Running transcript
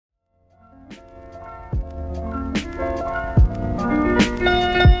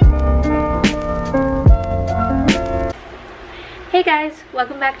Hey guys,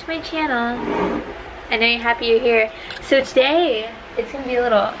 welcome back to my channel. I know you're happy you're here. So today, it's gonna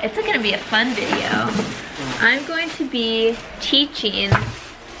be a fun video. I'm going to be teaching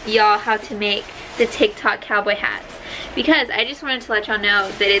y'all how to make the TikTok cowboy hats. Because I just wanted to let y'all know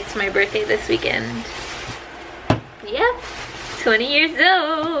that it's my birthday this weekend. Yep, 20 years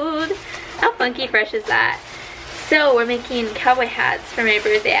old. How funky fresh is that? So we're making cowboy hats for my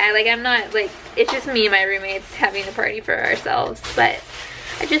birthday. It's just me and my roommates having a party for ourselves. But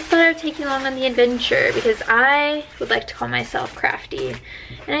I just thought I would take you along on the adventure because I would like to call myself crafty.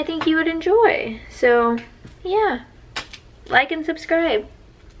 And I think you would enjoy. So yeah, like and subscribe.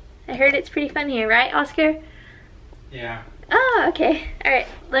 I heard it's pretty fun here, right, Oscar? Yeah. Oh, okay. Alright,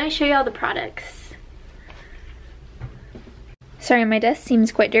 let me show you all the products. Sorry, my desk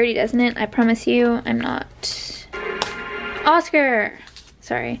seems quite dirty, doesn't it? I promise you, I'm not. Oscar!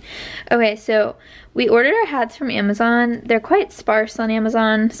 Sorry. Okay, so we ordered our hats from Amazon. They're quite sparse on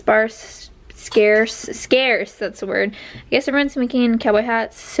Amazon. Scarce, that's the word. I guess everyone's making cowboy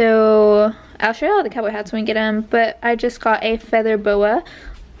hats, so I'll show you all the cowboy hats when we get them, but I just got a feather boa.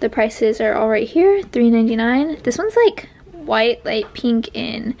 The prices are all right here, $3.99. This one's like white, light pink,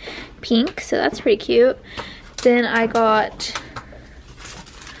 and pink, so that's pretty cute. Then I got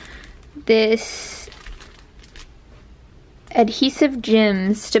this adhesive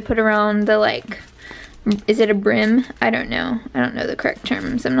gems to put around the is it a brim? I don't know the correct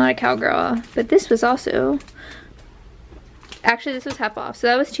terms. I'm not a cowgirl, but this was also, actually this was half off, so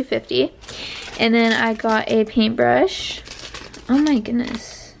that was $2.50. And then I got a paintbrush. Oh my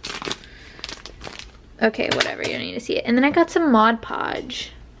goodness. Okay, whatever, you don't need to see it. And then I got some Mod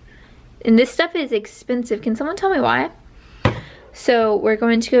Podge. And this stuff is expensive. Can someone tell me why? So we're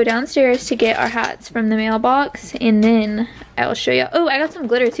going to go downstairs to get our hats from the mailbox, and then I will show you. Oh, I got some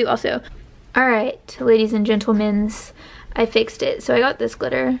glitter too also. Alright, ladies and gentlemen, I fixed it. So I got this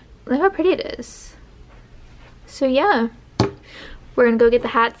glitter. Look how pretty it is. So yeah, we're gonna go get the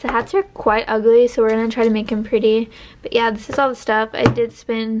hats. The hats are quite ugly, so we're gonna try to make them pretty. But yeah, this is all the stuff. I did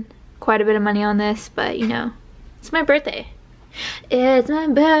spend quite a bit of money on this, but you know, it's my birthday. It's my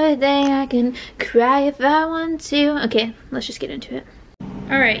birthday, I can cry if I want to. Okay, let's just get into it.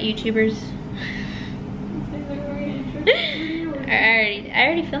 Alright, YouTubers. I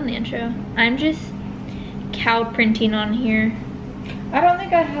already filmed the intro. I'm just cow printing on here. I don't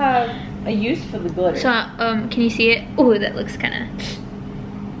think I have a use for the glitter. So, can you see it? Oh, that looks kinda...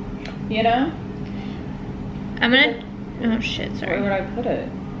 You know? I'm gonna... Oh shit, sorry. Where would I put it?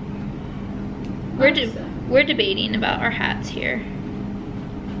 We're debating about our hats here.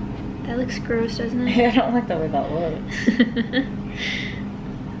 That looks gross, doesn't it? I don't like the way that looks.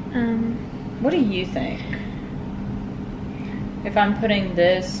 What do you think? If I'm putting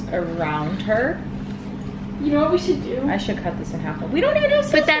this around her, you know what we should do? I should cut this in half. We don't even have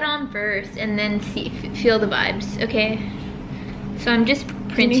scissors. Put that on first and then feel the vibes, okay? So I'm just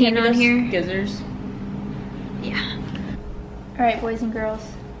printing on here. Scissors. Yeah. All right, boys and girls.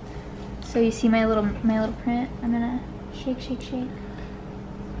 So you see my little print? I'm gonna shake, shake, shake.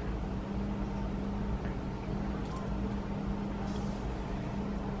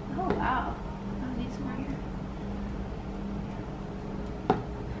 Oh wow, I need some more here.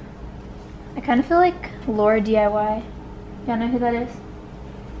 I kind of feel like Laura DIY. Y'all know who that is?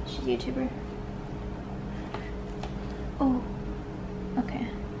 She's a YouTuber. Oh, okay,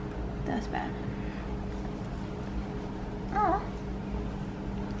 that was bad. Oh,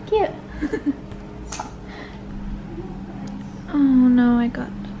 cute. Oh no, I got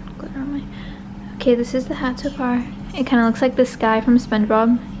glitter on my... Okay, this is the hat so far. It kind of looks like this guy from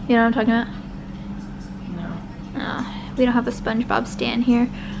SpongeBob. You know what I'm talking about? No. Oh, we don't have a SpongeBob stand here.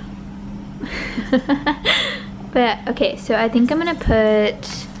 But, okay, so I think I'm gonna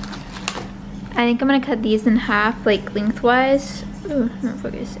cut these in half, like lengthwise. Ooh, not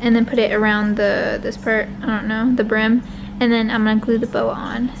focus. And then put it around this part, I don't know, the brim. And then I'm gonna glue the bow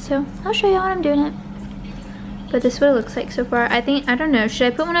on. So I'll show you how I'm doing it. But this is what it looks like so far. I don't know,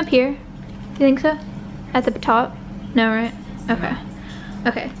 should I put one up here? You think so? At the top? No, right? Okay.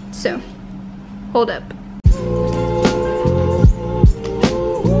 Okay, so, hold up.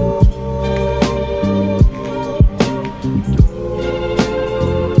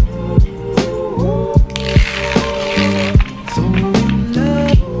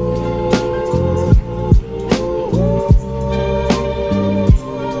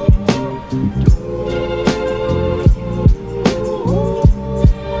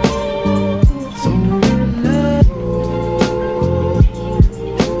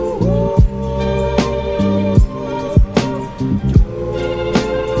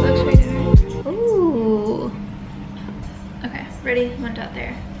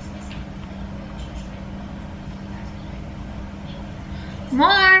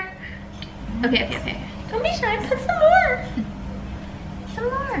 More. Okay, okay, okay. Don't be shy. Put some more. Some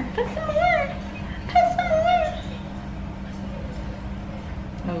more. Put some more. Put some more.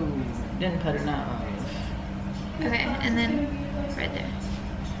 Oh, didn't put enough. Okay, and then right there.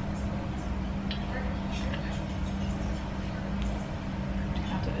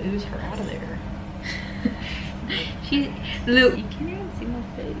 Have to ooze her out of there. She, Luke, you can't even see my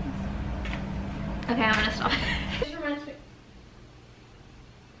face. Okay, I'm gonna stop.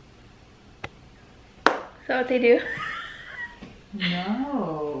 Is that what they do?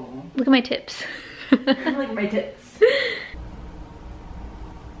 No. Look at my tips. Look at my tits.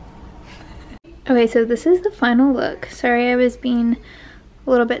 Okay, so this is the final look. Sorry I was being a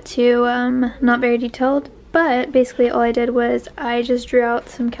little bit too not very detailed, but basically all I did was I just drew out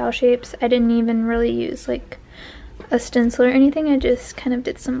some cow shapes. I didn't even really use like a stencil or anything. I just kind of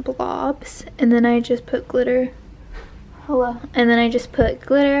did some blobs, and then I just put glitter. Hello. And then I just put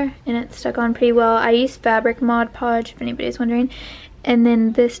glitter and it stuck on pretty well. I used fabric Mod Podge if anybody's wondering. And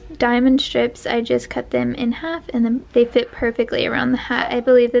then this diamond strips, I just cut them in half and then they fit perfectly around the hat. I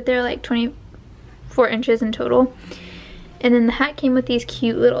believe that they're like 24 inches in total. And then the hat came with these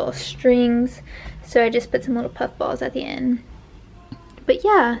cute little strings, so I just put some little puff balls at the end. But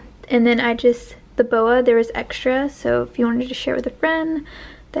yeah, and then I just, the boa, there was extra, so if you wanted to share with a friend,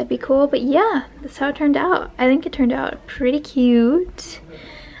 that'd be cool. But yeah, that's how it turned out. I think it turned out pretty cute.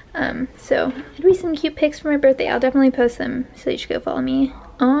 So it'll be some cute pics for my birthday. I'll definitely post them, so you should go follow me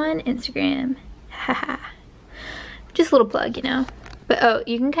on Instagram. Haha. Just a little plug, you know. But oh,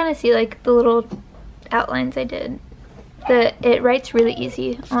 you can kind of see like the little outlines I did. It writes really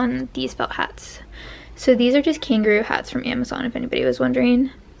easy on these felt hats. So these are just kangaroo hats from Amazon, if anybody was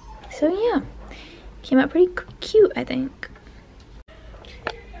wondering. So yeah, came out pretty cute, I think.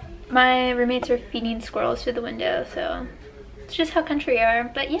 My roommates are feeding squirrels through the window, so it's just how country we are.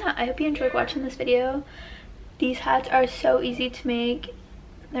 But yeah, I hope you enjoyed watching this video. These hats are so easy to make.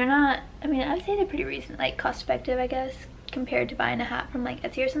 They're not, I mean, I would say they're pretty reasonable, like cost effective, I guess, compared to buying a hat from like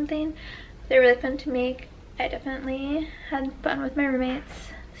Etsy or something. They're really fun to make. I definitely had fun with my roommates.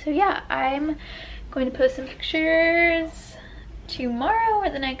 So yeah, I'm going to post some pictures tomorrow or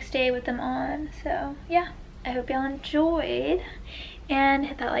the next day with them on. So yeah, I hope y'all enjoyed. And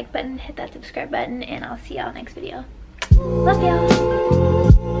hit that like button, hit that subscribe button, and I'll see y'all next video. Love y'all.